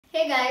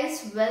Hey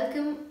guys,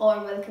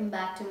 welcome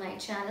back to my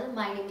channel.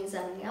 My name is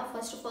Ananya.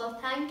 First of all,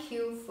 thank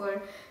you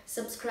for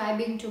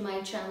subscribing to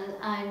my channel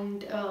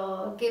and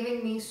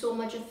giving me so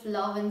much of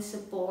love and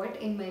support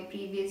in my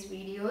previous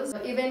videos.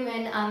 Even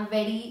when I'm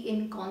very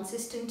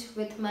inconsistent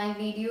with my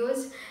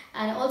videos,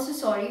 and also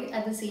sorry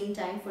at the same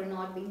time for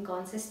not being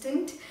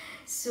consistent.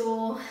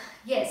 So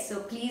yes,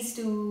 so please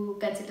do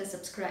consider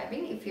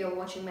subscribing if you're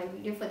watching my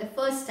video for the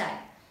first time.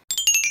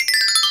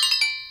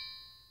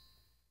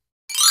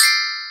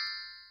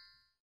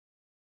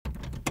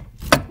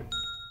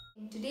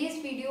 In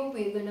today's video,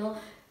 we're gonna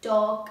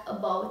talk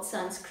about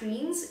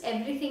sunscreens.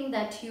 Everything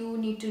that you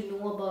need to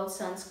know about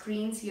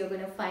sunscreens, you're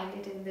gonna find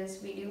it in this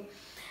video.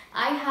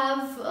 I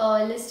have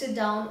listed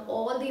down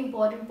all the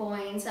important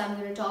points. I'm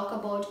going to talk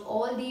about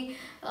all the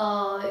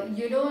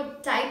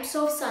types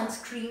of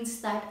sunscreens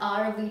that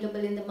are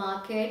available in the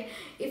market.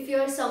 If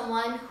you're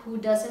someone who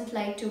doesn't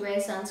like to wear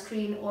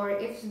sunscreen, or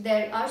if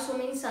there are so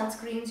many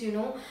sunscreens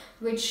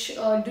which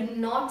do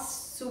not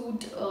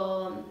suit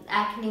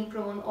acne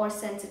prone or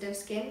sensitive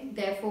skin,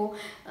 therefore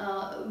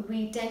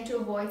we tend to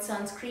avoid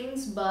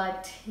sunscreens.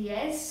 But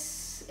yes,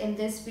 in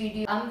this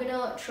video I'm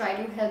gonna try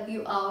to help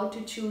you out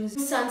to choose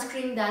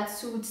sunscreen that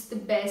suits the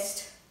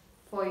best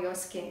for your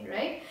skin,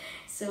 right?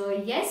 So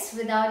yes,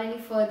 without any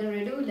further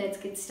ado, let's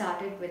get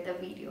started with the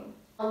video.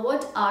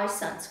 What are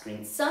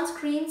sunscreens?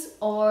 Sunscreens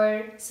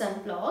or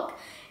sunblock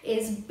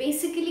is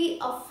basically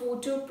a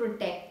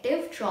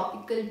photoprotective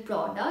tropical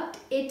product.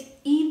 It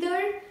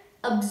either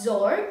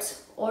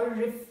absorbs or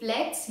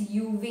reflects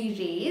UV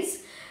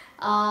rays.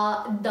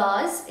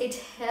 Thus, it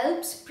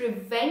helps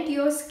prevent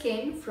your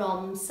skin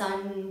from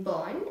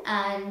sunburn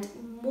and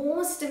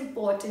most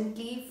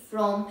importantly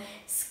from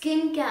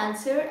skin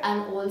cancer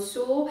and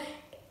also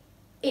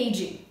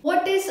aging.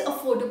 What is a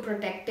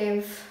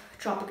photoprotective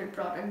tropical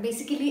product?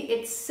 Basically,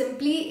 it's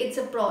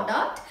a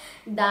product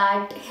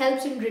that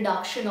helps in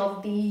reduction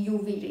of the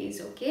UV rays,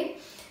 okay?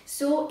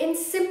 So in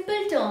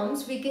simple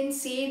terms, we can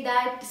say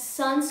that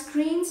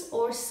sunscreens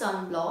or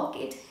sunblock,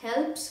 it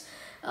helps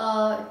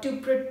to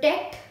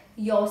protect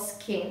your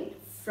skin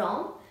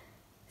from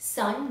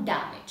sun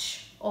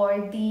damage,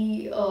 or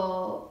the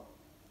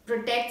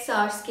protects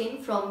our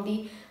skin from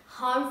the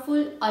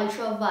harmful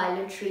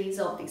ultraviolet rays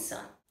of the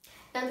sun.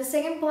 Now the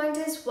second point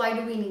is, why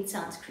do we need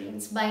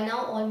sunscreens? By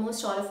now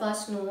almost all of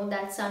us know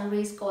that sun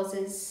rays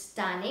causes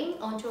tanning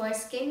onto our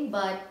skin,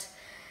 but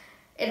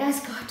it has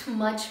got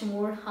much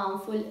more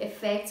harmful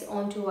effects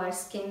onto our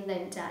skin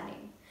than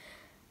tanning.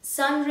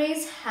 Sun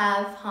rays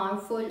have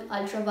harmful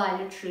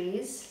ultraviolet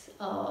rays,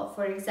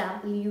 for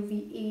example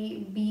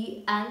UVA,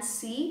 B and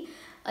C,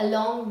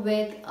 along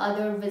with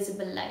other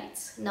visible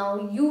lights. Now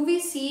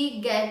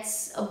UVC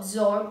gets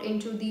absorbed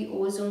into the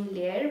ozone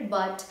layer,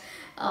 but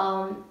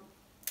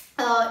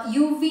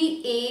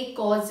UVA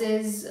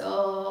causes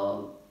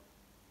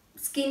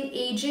skin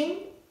aging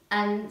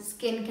and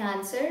skin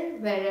cancer,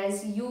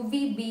 whereas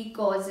UVB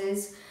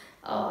causes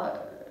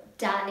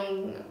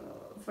tanning,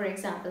 for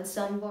example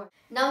sunburn.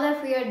 Now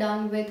that we are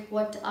done with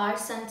what are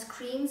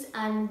sunscreens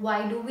and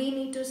why do we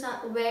need to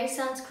wear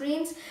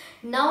sunscreens,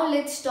 now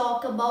let's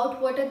talk about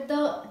what are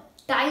the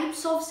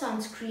types of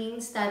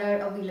sunscreens that are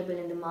available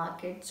in the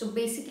market. So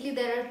basically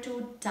there are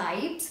two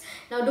types.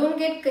 Now don't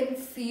get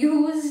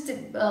confused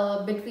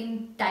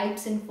between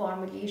types and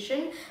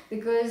formulation,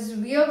 because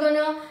we are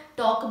gonna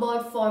talk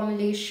about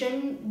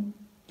formulation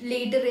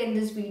later in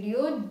this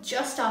video,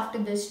 just after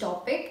this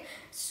topic.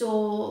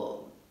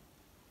 So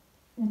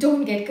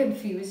don't get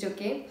confused,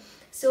 okay?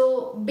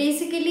 So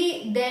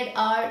basically there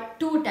are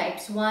two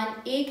types. One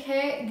एक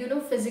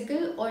है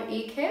physical और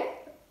एक है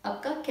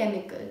आपका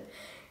chemical.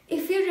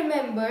 If you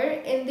remember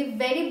in the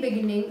very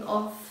beginning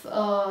of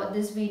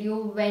this video,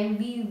 when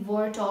we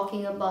were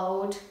talking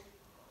about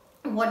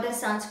what are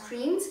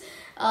sunscreens,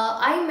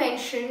 I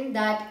mentioned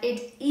that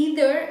it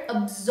either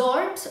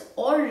absorbs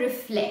or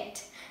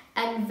reflect,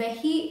 and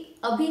वही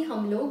अभी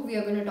हम लोग we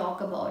are going to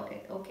talk about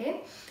it,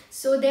 okay?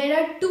 So there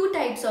are two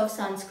types of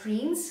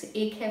sunscreens,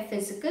 एक है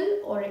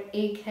physical और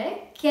एक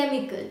है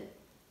chemical.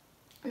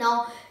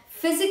 Now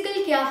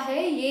physical क्या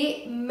है?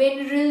 ये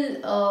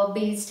mineral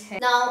based है.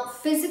 Now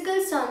physical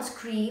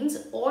sunscreens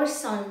or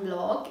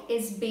sunblock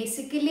is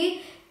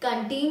basically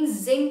contains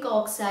zinc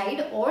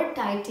oxide और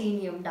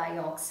titanium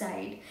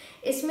dioxide.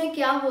 इसमें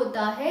क्या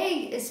होता है?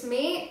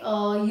 इसमें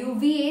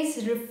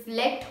UVAs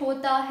reflect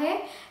होता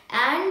है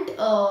and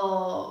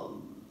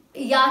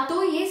या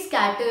तो ये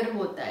स्कैटर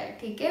होता है,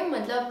 ठीक है?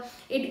 मतलब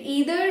it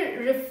either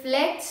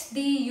reflects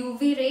the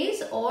UV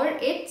rays or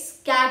it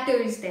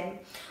scatters them,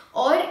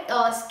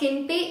 और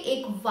स्किन पे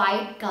एक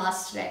वाइट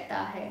कास्ट रहता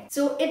है.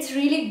 So it's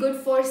really good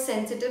for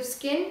sensitive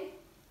skin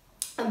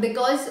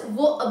because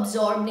वो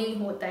absorb नहीं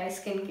होता है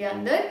स्किन के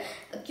अंदर,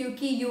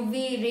 क्योंकि UV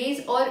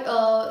rays, और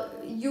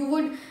you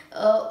would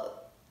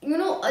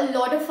a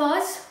lot of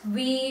us,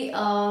 we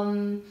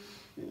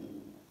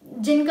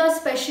जिनका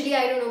especially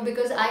I don't know,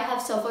 because I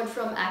have suffered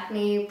from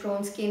acne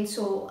prone skin,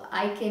 so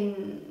I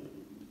can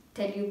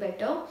tell you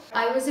better.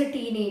 I was a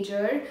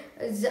teenager.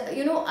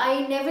 You know,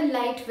 I never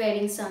liked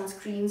wearing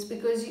sunscreens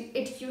because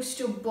it used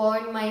to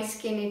burn my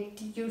skin.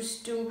 It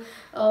used to,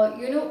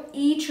 you know,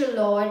 itch a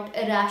lot.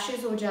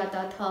 Rashes ho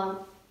jata tha.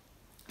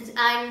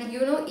 And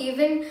you know,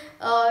 even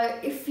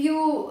if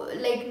you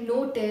like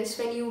notice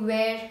when you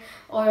wear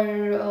or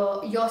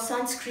your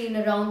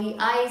sunscreen around the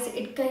eyes,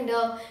 it kind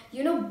of,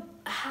 you know,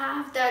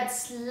 have that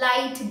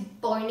slight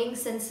burning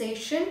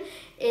sensation.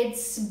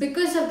 It's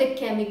because of the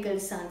chemical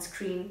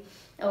sunscreen,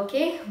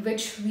 okay,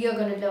 which we are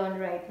going to learn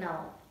right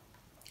now.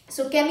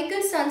 So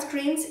chemical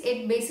sunscreens,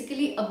 it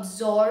basically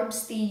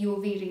absorbs the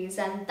UV rays,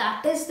 and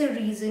that is the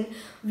reason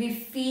we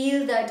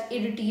feel that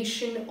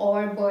irritation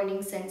or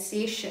burning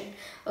sensation,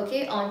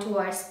 okay, onto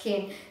our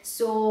skin.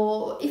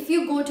 So if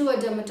you go to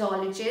a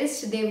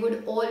dermatologist, they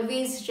would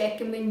always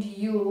recommend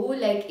you,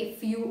 like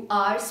if you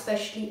are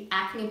especially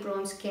acne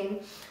prone skin,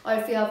 or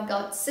if you have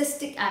got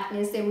cystic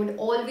acne, they would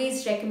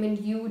always recommend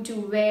you to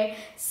wear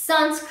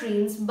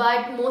sunscreens.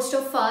 But most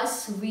of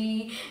us,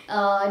 we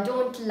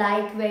don't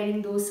like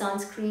wearing those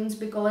sunscreens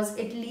because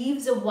it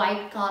leaves a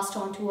white cast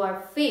onto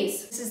our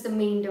face. This is the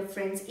main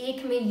difference.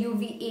 एक में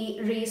UVA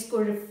rays को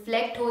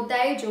reflect होता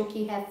है, जो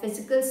कि है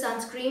physical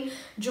sunscreen,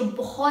 जो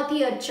बहुत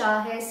ही अच्छा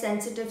है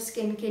sensitive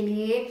skin के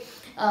लिए,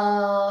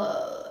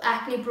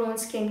 acne prone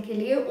skin के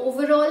लिए,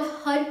 overall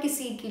हर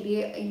किसी के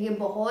लिए ये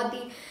बहुत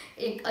ही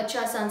एक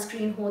अच्छा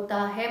सनस्क्रीन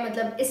होता है.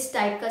 मतलब इस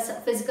टाइप का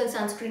फिजिकल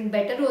सनस्क्रीन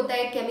बेटर होता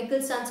है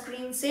केमिकल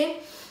सनस्क्रीन से.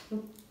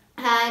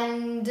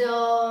 And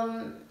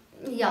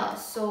yeah,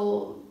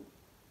 so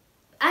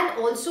and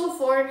also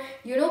for,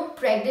 you know,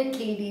 pregnant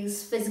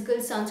ladies, physical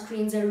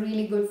sunscreens are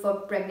really good for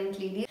pregnant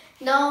ladies.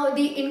 Now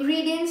the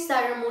ingredients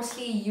that are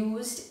mostly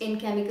used in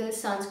chemical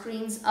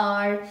sunscreens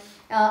are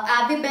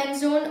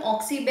abibenzone,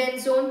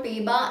 oxybenzone,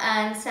 peba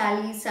and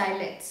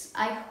salicylates.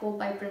 I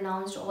hope I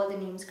pronounced all the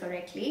names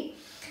correctly.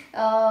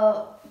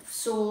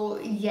 So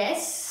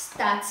yes,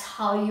 that's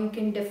how you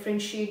can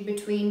differentiate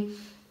between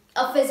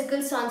a physical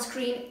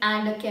sunscreen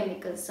and a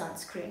chemical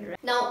sunscreen.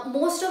 Right? Now,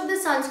 most of the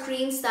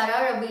sunscreens that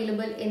are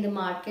available in the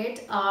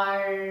market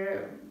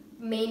are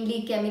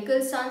mainly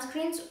chemical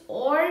sunscreens,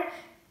 और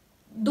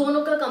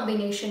दोनों का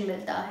combination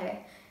मिलता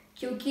है.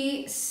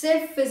 क्योंकि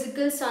सिर्फ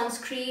physical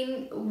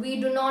sunscreen, we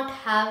do not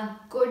have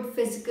good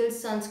physical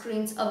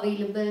sunscreens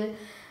available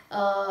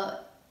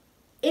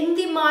in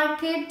the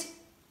market,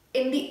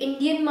 in the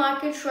Indian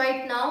market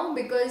right now,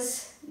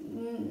 because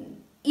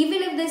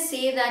even if they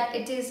say that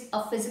it is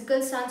a physical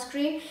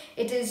sunscreen,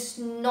 it is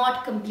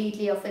not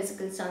completely a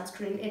physical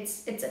sunscreen.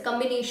 It's a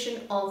combination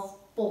of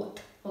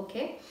both,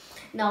 okay?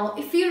 Now,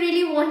 if you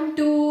really want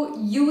to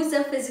use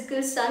a physical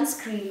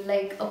sunscreen,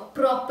 like a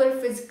proper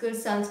physical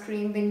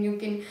sunscreen, then you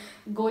can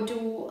go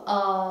to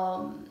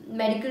a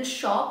medical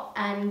shop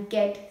and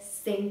get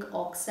zinc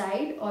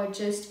oxide, or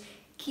just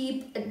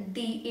keep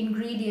the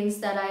ingredients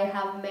that I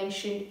have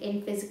mentioned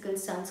in physical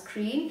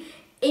sunscreen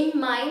in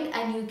mind,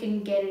 and you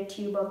can get a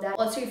tube of that.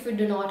 Also, if you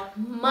do not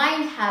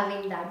mind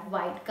having that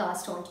white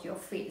cast onto your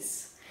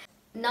face.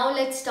 Now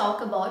let's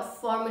talk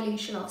about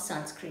formulation of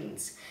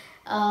sunscreens.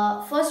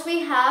 First we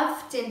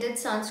have tinted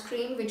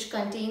sunscreen, which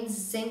contains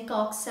zinc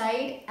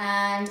oxide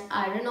and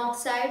iron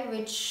oxide,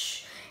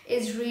 which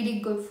is really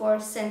good for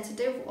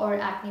sensitive or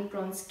acne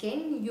prone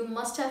skin. You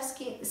must have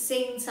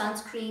seen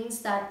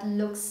sunscreens that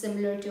look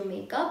similar to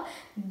makeup.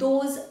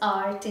 Those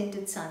are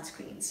tinted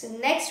sunscreens.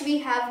 Next we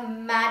have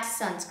matte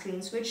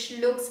sunscreens, which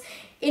looks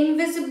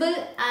invisible,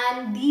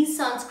 and these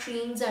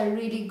sunscreens are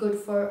really good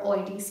for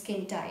oily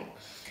skin type.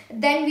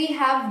 Then we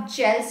have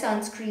gel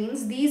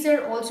sunscreens. These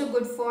are also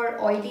good for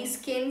oily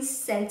skin,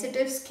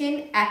 sensitive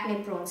skin,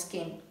 acne prone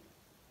skin.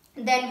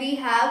 Then we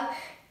have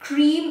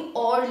cream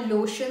or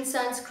lotion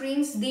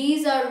sunscreens.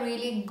 These are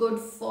really good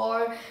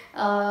for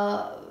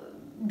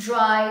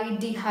dry,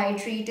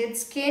 dehydrated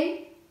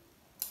skin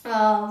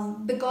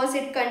because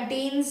it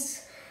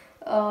contains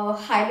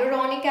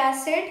hyaluronic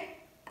acid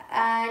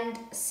and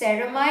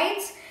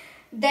ceramides.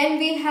 Then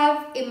we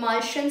have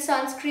emulsion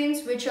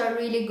sunscreens, which are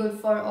really good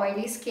for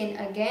oily skin.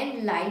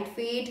 Again,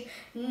 lightweight,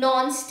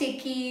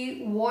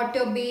 non-sticky,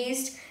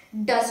 water-based,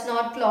 does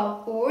not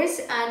clog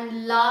pores.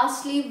 And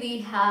lastly, we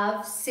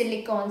have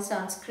silicone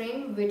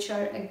sunscreen, which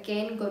are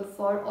again good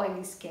for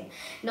oily skin.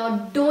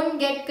 Now, don't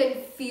get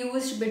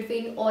confused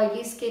between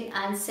oily skin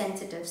and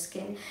sensitive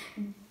skin.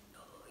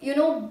 You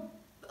know,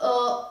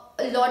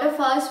 a lot of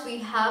us, we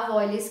have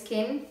oily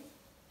skin,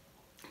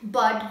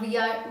 but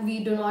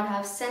we do not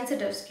have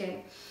sensitive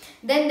skin.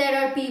 Then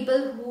there are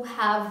people who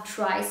have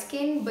dry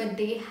skin, but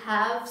they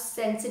have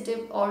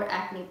sensitive or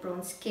acne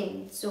prone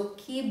skin. So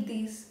keep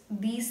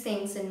these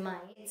things in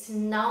mind. It's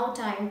now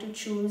time to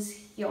choose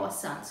your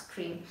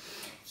sunscreen.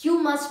 You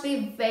must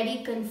be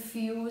very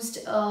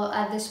confused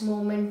at this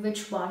moment,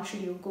 which one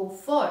should you go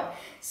for.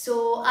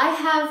 So I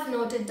have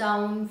noted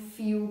down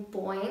few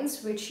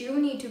points which you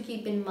need to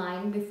keep in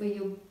mind before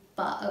you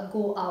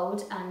go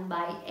out and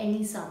buy any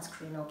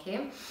sunscreen,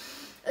 okay?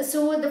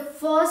 So the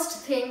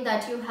first thing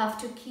that you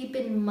have to keep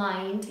in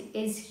mind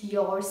is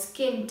your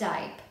skin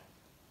type.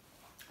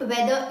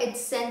 whether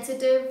it's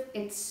sensitive,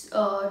 it's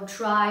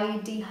dry,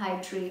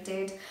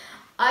 dehydrated.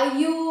 Are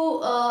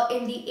you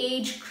in the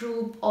age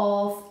group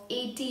of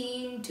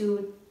 18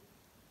 to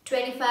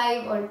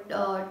 25,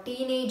 or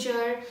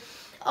teenager,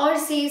 or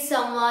say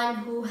someone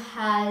who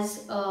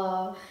has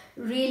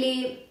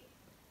really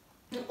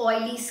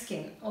oily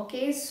skin?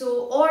 Okay,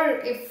 so or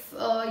if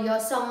you're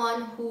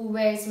someone who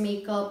wears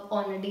makeup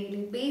on a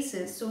daily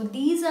basis, so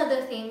these are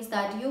the things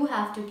that you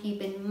have to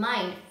keep in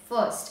mind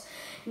first.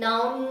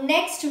 Now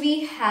next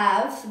we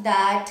have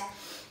that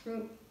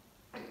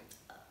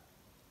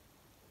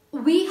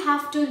we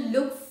have to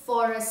look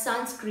for a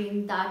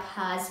sunscreen that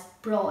has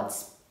broad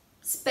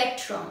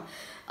spectrum.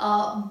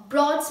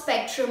 Broad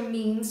spectrum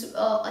means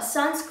a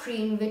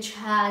sunscreen which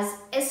has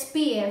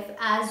SPF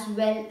as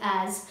well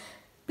as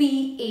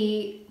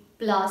PA+++,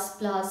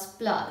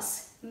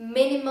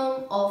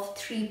 minimum of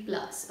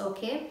 3+.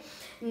 Okay,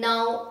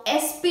 now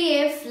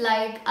SPF,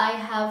 like I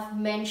have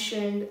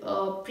mentioned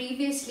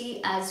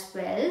previously as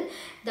well,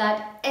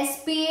 that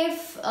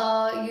SPF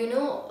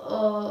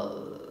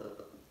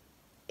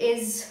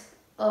is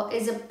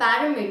a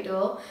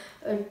parameter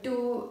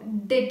to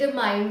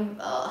determine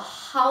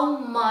how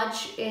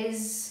much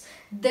is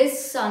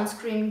this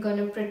sunscreen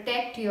gonna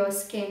protect your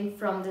skin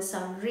from the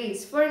sun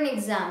rays. For an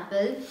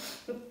example,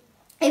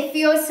 if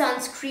your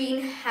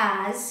sunscreen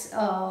has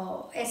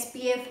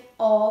SPF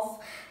of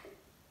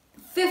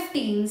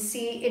 15,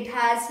 see it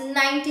has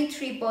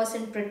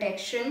 93%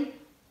 protection.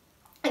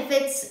 If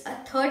it's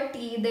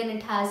 30, then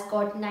it has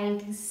got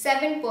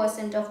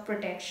 97% of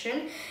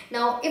protection.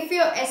 Now if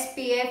your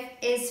SPF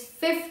is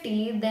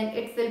 50, then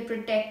it will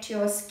protect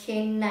your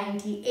skin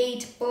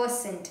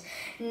 98%.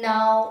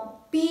 Now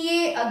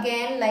PA,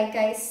 again, like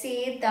I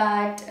say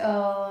that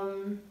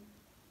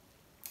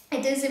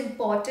it is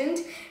important.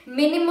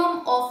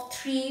 Minimum of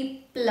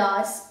 3+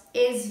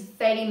 is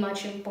very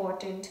much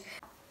important.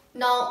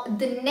 Now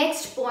the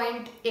next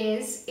point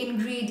is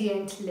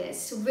ingredient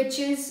list, which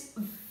is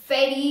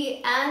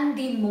very and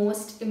the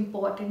most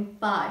important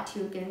part,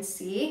 you can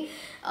say.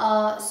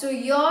 So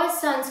your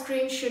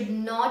sunscreen should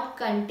not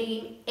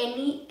contain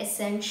any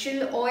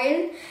essential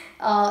oil,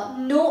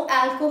 no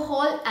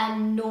alcohol,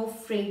 and no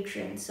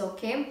fragrance.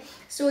 Okay,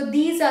 so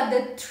these are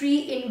the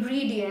 3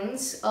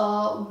 ingredients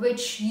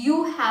which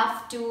you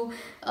have to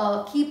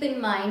keep in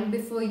mind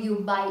before you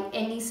buy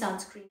any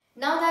sunscreen.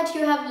 Now that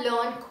you have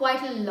learned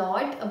quite a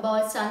lot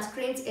about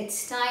sunscreens,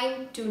 it's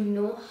time to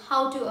know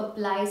how to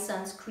apply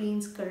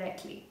sunscreens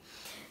correctly.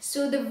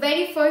 So the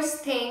very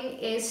first thing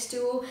is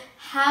to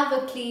have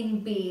a clean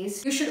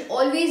base. You should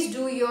always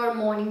do your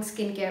morning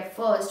skincare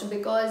first,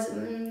 because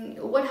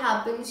what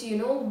happens,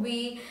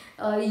 we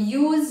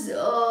use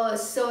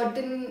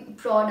certain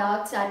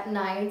products at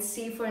night.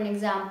 Say for an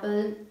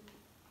example,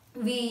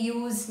 we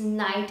use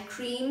night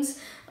creams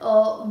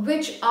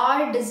which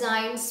are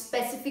designed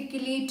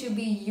specifically to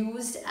be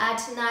used at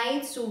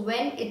night. So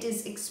when it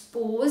is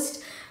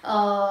exposed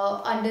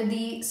under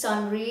the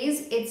sun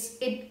rays,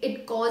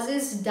 it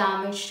causes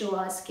damage to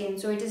our skin.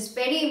 So it is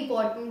very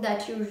important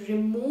that you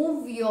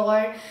remove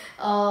your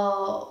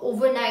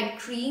overnight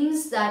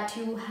creams that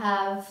you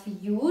have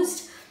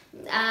used,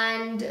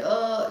 and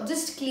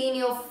just clean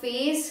your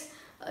face.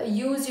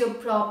 Use your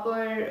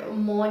proper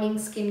morning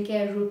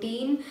skincare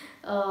routine.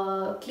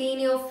 Clean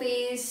your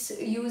face,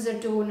 use a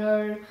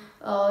toner,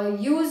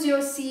 use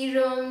your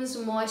serums,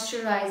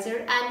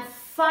 moisturizer, and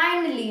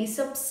finally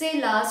सबसे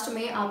last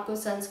में आपको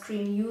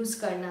sunscreen use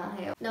करना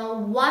है. Now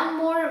one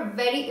more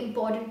very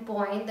important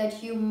point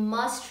that you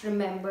must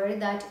remember,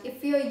 that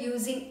if you are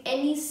using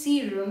any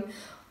serum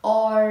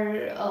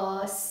or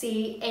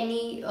say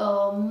any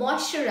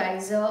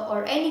moisturizer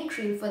or any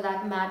cream for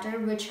that matter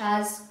which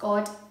has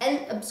got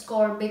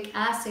L-ascorbic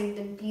acid,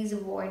 then please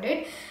avoid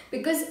it,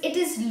 because it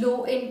is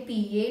low in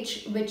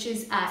pH, which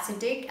is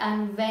acidic,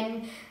 and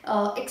when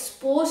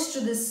exposed to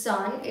the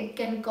sun, it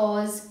can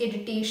cause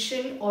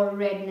irritation or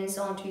redness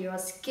onto your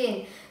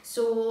skin.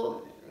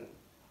 So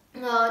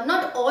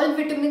not all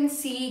vitamin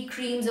C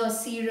creams or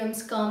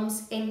serums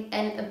comes in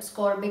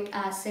L-ascorbic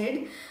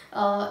acid.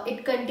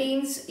 It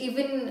contains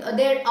even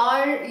there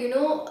are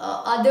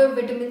other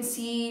vitamin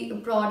C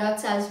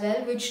products as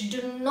well which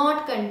do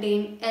not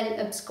contain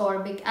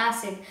L-ascorbic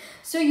acid,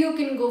 so you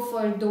can go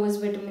for those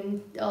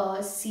vitamin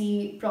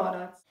C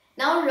products.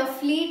 Now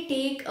roughly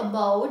take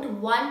about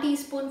 1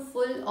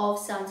 teaspoonful of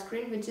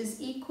sunscreen, which is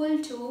equal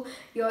to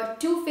your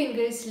 2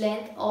 fingers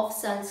length of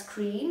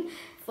sunscreen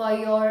for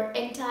your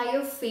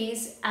entire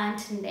face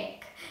and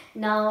neck.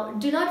 Now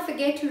do not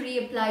forget to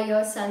reapply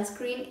your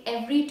sunscreen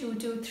every 2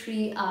 to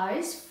 3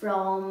 hours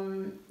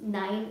from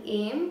 9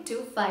 AM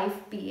to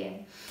 5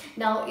 PM.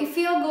 Now if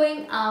you are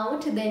going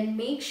out, then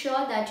make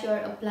sure that you are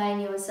applying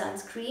your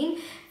sunscreen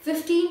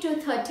 15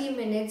 to 30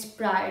 minutes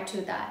prior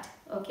to that.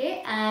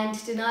 Okay,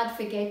 and do not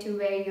forget to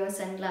wear your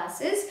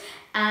sunglasses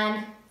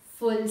and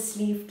full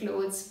sleeve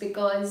clothes,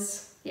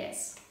 because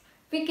yes,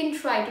 we can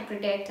try to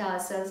protect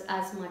ourselves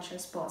as much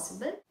as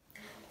possible.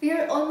 We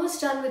are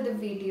almost done with the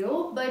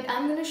video, but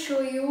I'm going to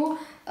show you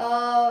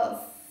a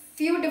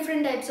few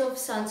different types of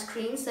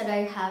sunscreens that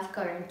I have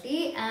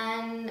currently,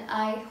 and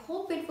I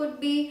hope it would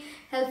be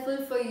helpful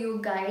for you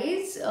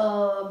guys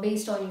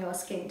based on your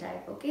skin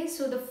type. Okay,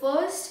 so the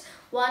first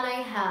one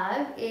I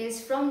have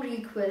is from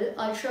Requil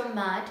Ultra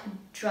Matte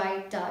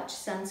Dry Touch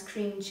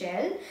Sunscreen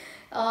Gel.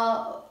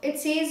 It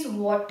says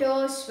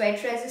water,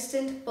 sweat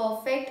resistant,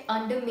 perfect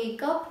under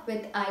makeup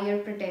with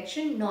eye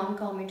protection,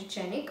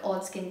 non-comedogenic,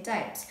 all skin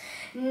types.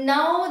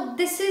 Now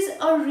this is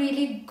a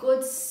really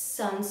good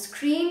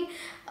sunscreen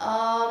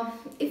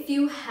if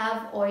you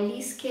have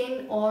oily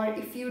skin, or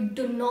if you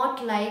do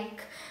not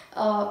like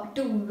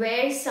to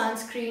wear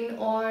sunscreen,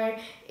 or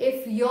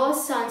if your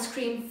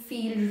sunscreen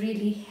feel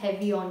really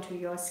heavy onto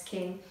your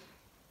skin.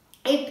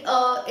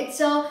 It's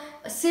a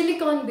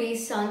silicone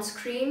based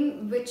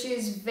sunscreen which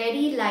is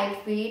very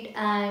lightweight,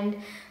 and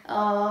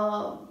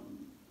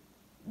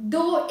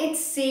though it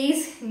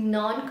says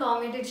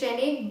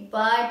non-comedogenic,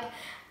 but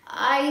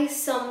I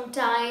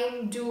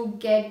sometimes do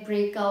get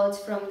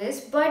breakouts from this,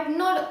 but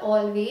not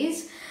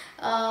always.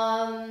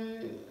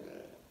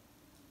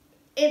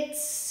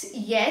 It's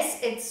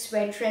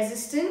sweat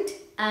resistant,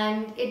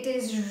 and it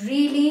is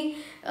really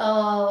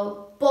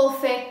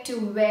perfect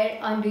to wear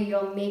under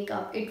your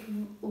makeup. It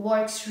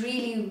works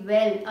really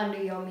well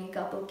under your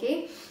makeup.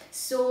 Okay,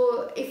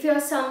 so if you're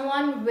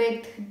someone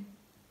with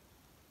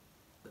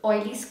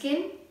oily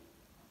skin,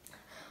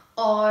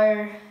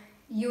 or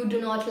you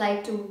do not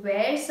like to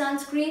wear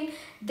sunscreen,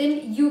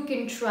 then you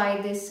can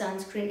try this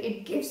sunscreen.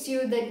 It gives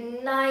you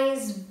that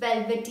nice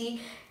velvety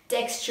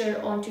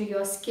texture onto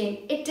your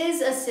skin. It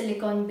is a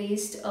silicone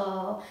based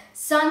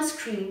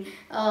sunscreen,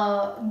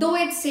 though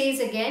it says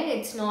again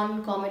it's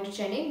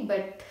non-comedogenic,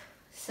 but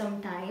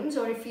sometimes,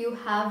 or if you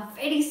have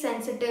very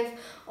sensitive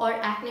or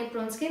acne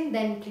prone skin,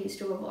 then please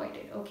do avoid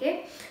it.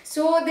 Okay,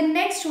 so the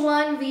next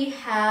one we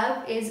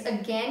have is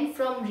again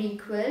from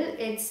Requil.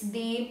 It's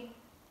the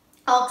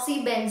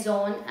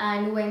oxybenzone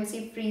and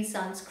OMC free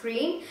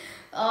sunscreen.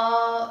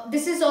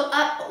 This is all,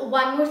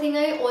 one more thing,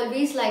 I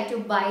always like to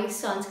buy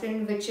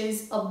sunscreen which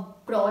is a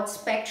broad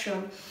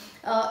spectrum.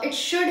 It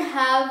should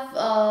have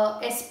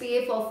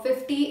SPF of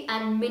 50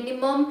 and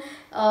minimum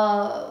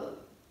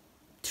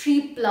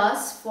 3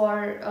 plus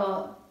for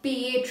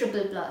PA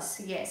triple plus.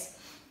 Yes,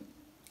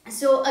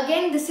 so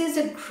again this is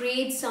a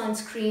great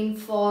sunscreen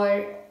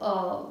for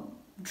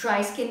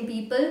dry skin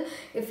people.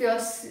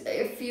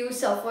 If you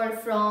suffer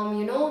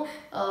from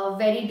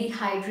very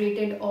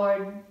dehydrated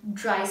or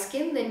dry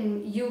skin,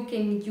 then you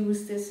can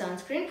use this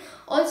sunscreen.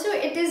 Also,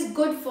 it is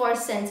good for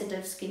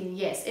sensitive skin.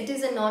 Yes, it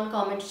is a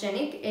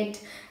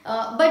non-comedogenic,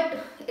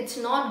 but it's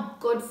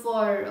not good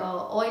for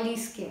oily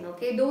skin.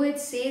 Okay, though it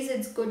says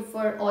it's good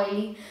for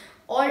oily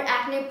or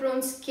acne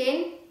prone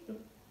skin.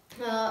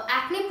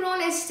 Acne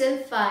prone is still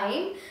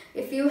fine.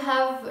 If you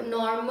have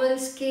normal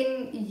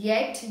skin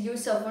yet you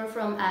suffer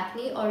from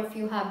acne, or if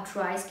you have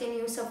dry skin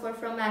you suffer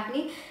from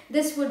acne,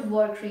 this would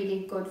work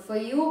really good for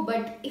you.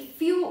 But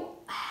if you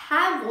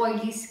have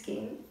oily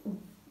skin,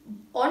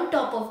 on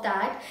top of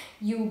that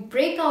you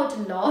break out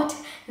a lot,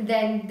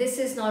 then this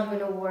is not going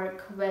to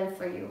work well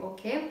for you.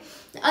 Okay,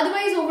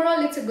 otherwise overall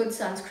it's a good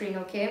sunscreen.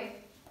 Okay,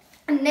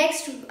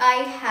 next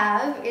I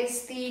have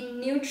is the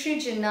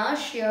Neutrogena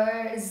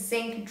Sheer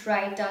Zinc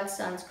Dry Touch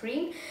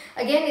Sunscreen.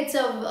 Again, it's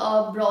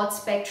a broad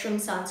spectrum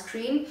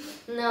sunscreen.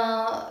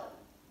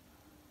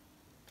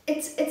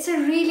 It's a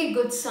really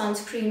good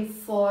sunscreen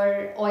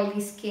for oily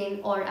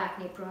skin or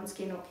acne prone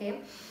skin. Okay,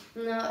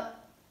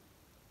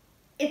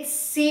 it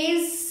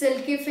says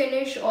silky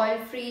finish, oil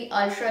free,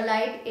 ultra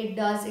light. It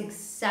does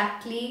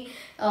exactly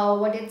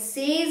what it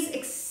says,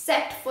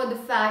 except for the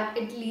fact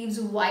it leaves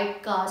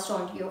white cast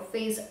onto your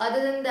face.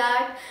 Other than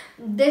that,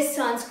 this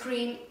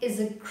sunscreen is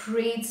a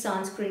great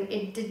sunscreen.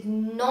 It did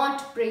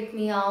not break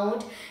me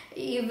out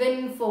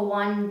even for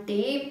one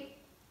day,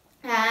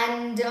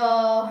 and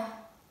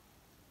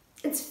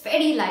it's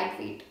very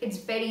lightweight. It's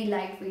very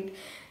lightweight.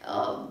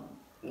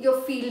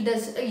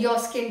 Your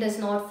skin does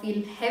not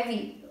feel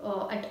heavy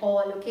at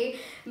all. Okay,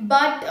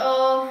 but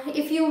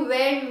if you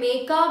wear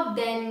makeup,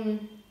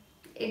 then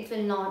it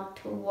will not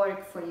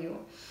work for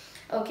you.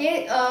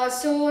 Okay,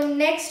 so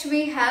next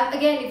we have,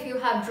 again, if you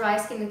have dry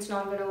skin, it's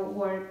not going to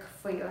work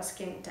for your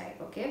skin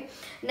type. Okay,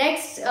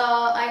 next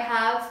I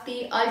have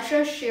the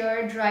Ultra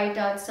Sheer Dry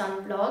Touch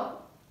Sunblock.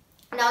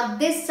 Now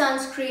this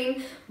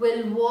sunscreen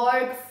will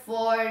work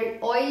for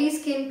oily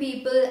skin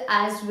people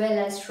as well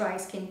as dry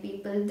skin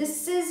people.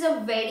 This is a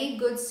very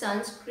good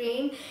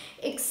sunscreen,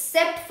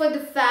 except for the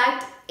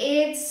fact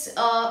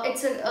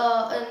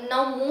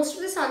now most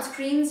of the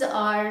sunscreens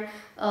are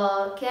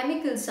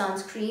chemical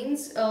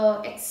sunscreens,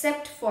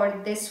 except for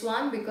this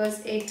one,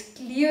 because it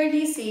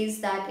clearly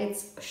says that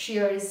it's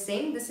sheer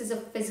zinc. This is a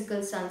physical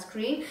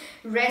sunscreen.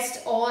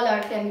 Rest all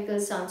are chemical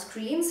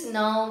sunscreens.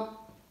 Now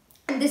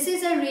this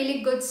is a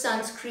really good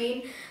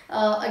sunscreen.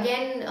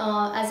 Again,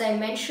 as I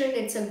mentioned,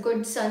 it's a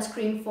good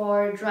sunscreen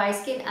for dry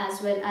skin as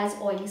well as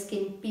oily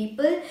skin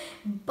people.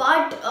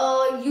 But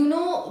I don't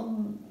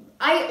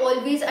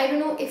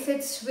know if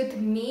it's with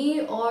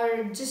me,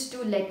 or just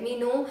to let me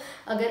know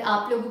अगर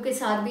आप लोगों के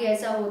साथ भी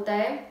ऐसा होता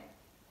है.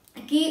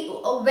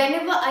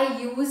 whenever I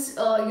use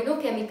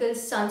chemical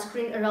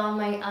sunscreen around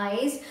my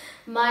eyes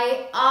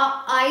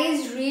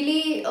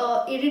really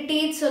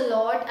irritates a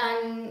lot,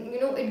 and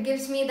it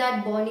gives me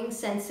that burning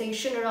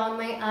sensation around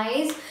my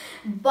eyes.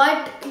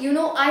 But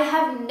I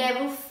have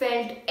never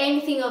felt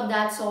anything of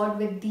that sort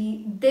with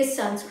this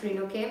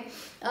sunscreen. Okay,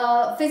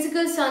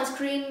 physical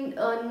sunscreen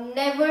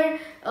never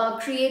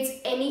creates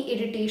any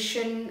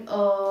irritation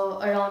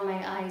around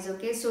my eyes.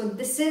 Okay, so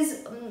this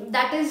is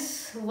that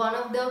is one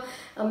of the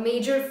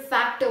major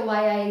factor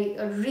why I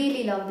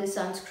really love this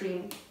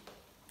sunscreen.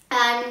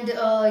 And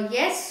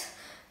yes,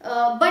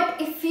 but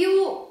if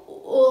you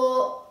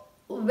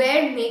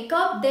wear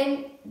makeup,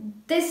 then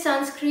this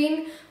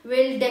sunscreen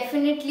will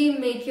definitely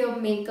make your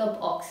makeup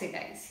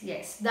oxidize.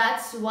 Yes,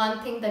 that's one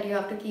thing that you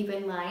have to keep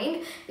in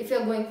mind. If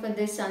you're going for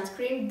this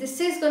sunscreen, this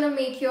is gonna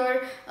make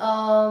your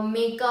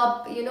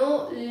makeup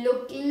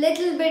look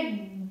little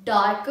bit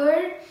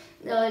darker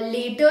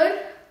later.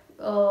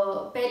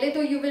 पहले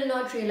तो you will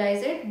not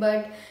realize it,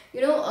 but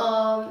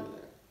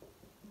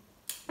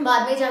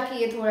बाद में जाके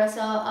ये थोड़ा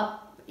सा आप,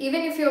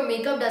 even if your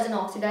makeup doesn't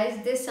oxidize,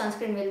 this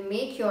sunscreen will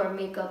make your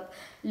makeup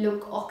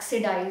look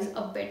oxidized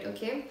a bit.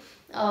 Okay,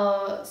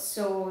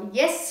 so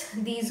yes,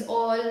 these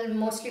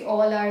mostly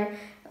all are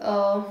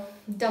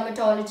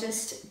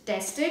dermatologist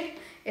tested.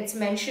 It's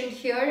mentioned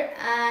here,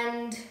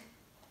 and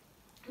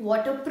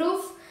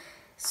waterproof.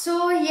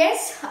 So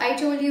yes, I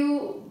told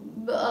you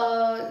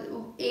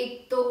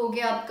एक तो हो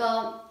गया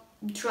आपका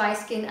dry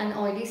skin and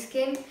oily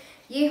skin.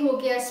 ये हो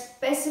गया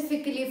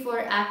specifically for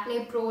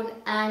acne prone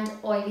and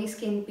oily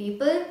skin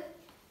people.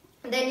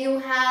 Then you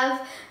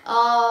have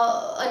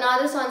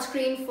another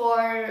sunscreen for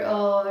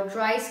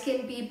dry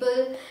skin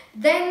people.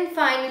 Then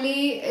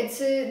finally,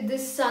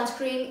 this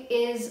sunscreen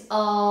is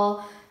a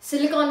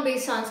silicone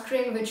based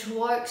sunscreen which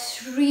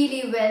works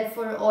really well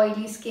for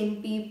oily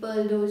skin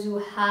people, those who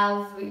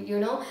have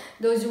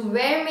those who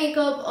wear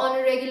makeup on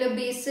a regular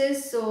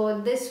basis. So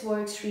this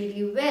works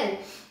really well.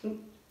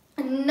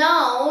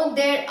 Now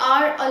there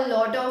are a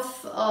lot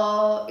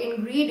of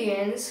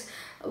ingredients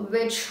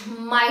which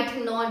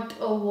might not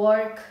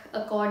work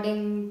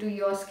according to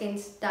your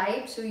skin's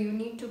type, so you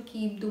need to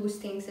keep those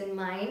things in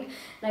mind,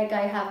 like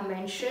I have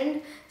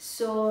mentioned.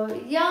 So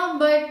yeah,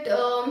 but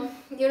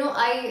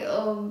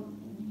I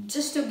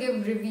just to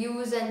give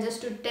reviews and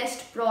just to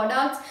test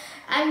products,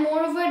 and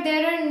moreover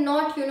there are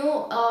not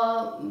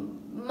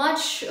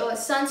much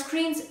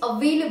sunscreens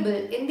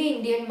available in the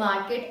Indian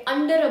market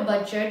under a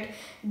budget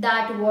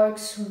that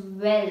works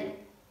well.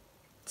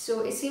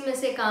 So इसी में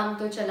से काम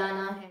तो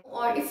चलाना है.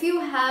 और if you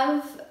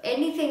have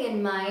anything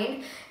in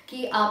mind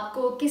कि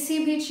आपको किसी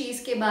भी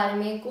चीज़ के बारे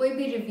में कोई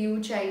भी रिव्यू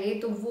चाहिए,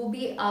 तो वो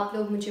भी आप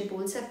लोग मुझे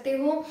बोल सकते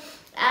हो.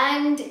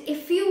 And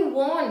if you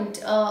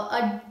want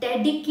a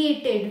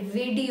dedicated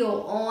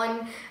video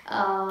on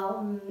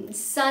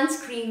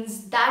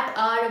sunscreens that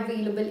are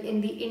available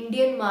in the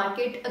Indian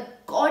market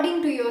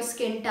according to your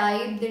skin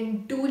type,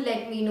 then do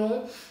let me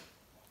know.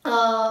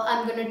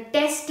 I'm gonna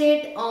test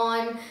it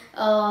on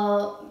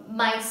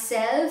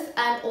myself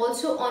and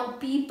also on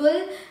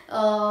people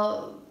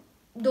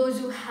those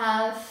who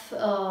have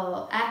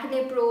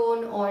acne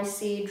prone or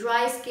say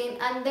dry skin,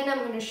 and then I'm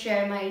going to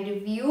share my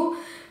review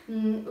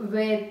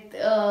with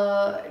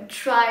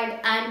tried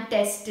and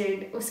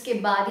tested.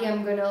 Uske baad hi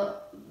I'm gonna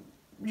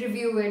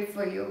review it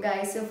for you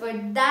guys. So for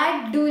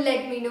that, do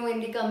let me know in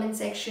the comment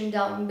section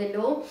down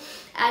below,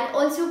 and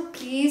also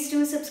please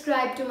do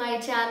subscribe to my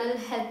channel,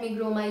 help me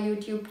grow my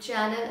YouTube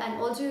channel.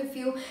 And also if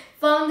you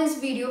found this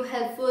video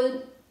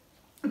helpful,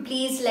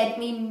 please let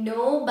me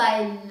know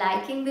by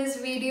liking this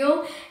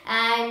video,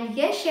 and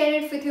yes, share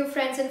it with your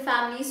friends and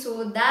family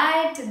so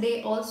that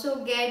they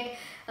also get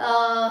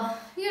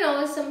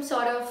some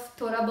sort of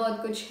थोड़ा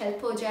बहुत कुछ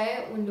help हो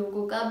जाए उन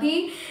लोगों का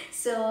भी.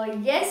 So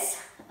yes,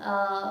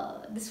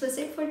 this was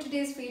it for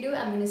today's video.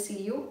 I'm gonna see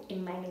you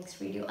in my next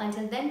video.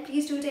 Until then,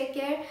 please do take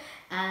care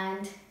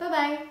and bye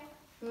bye.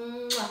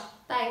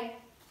 Bye.